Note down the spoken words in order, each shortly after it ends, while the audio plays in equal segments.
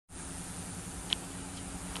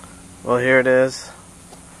Well, here it is,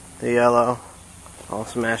 the yellow, all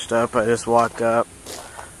smashed up. I just walked up.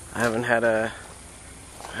 I haven't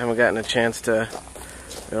gotten a chance to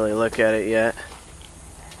really look at it yet.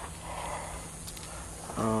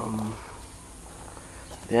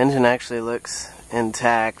 The engine actually looks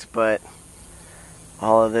intact, but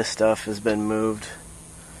all of this stuff has been moved,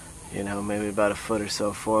 you know, maybe about a foot or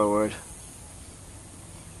so forward.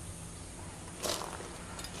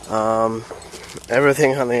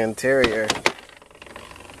 Everything on the interior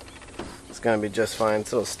is going to be just fine.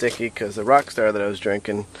 It's a little sticky because the Rockstar that I was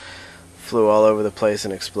drinking flew all over the place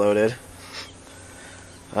and exploded.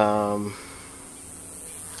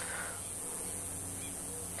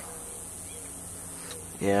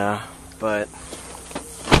 Yeah, but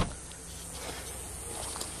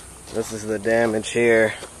this is the damage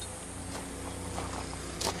here.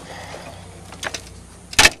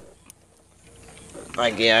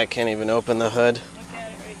 Like, yeah, I can't even open the hood. Look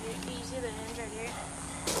at it right here. Can you see the hinge right here?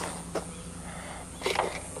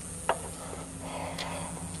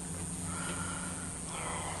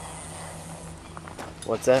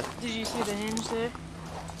 What's that? Did you see the hinge there?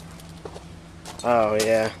 Oh,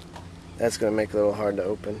 yeah. That's going to make it a little hard to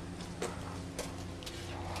open.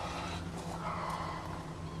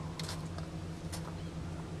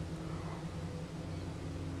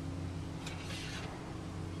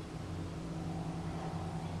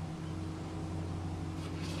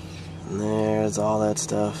 And there's all that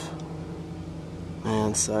stuff.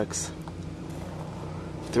 Man, sucks.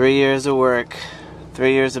 3 years of work.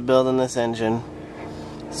 3 years of building this engine.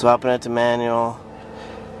 Swapping it to manual.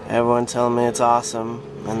 Everyone telling me it's awesome.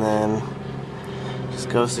 And then just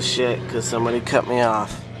goes to shit because somebody cut me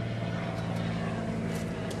off.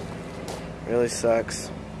 Really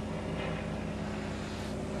sucks.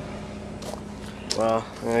 Well,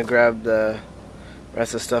 I'm going to grab the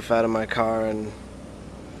rest of the stuff out of my car and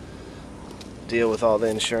deal with all the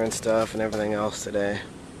insurance stuff and everything else today.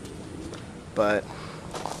 But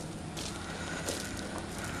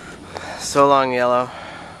so long, Yellow.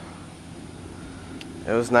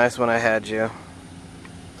 It was nice when I had you,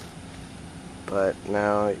 but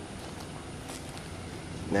now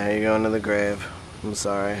you're going to the grave. I'm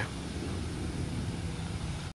sorry.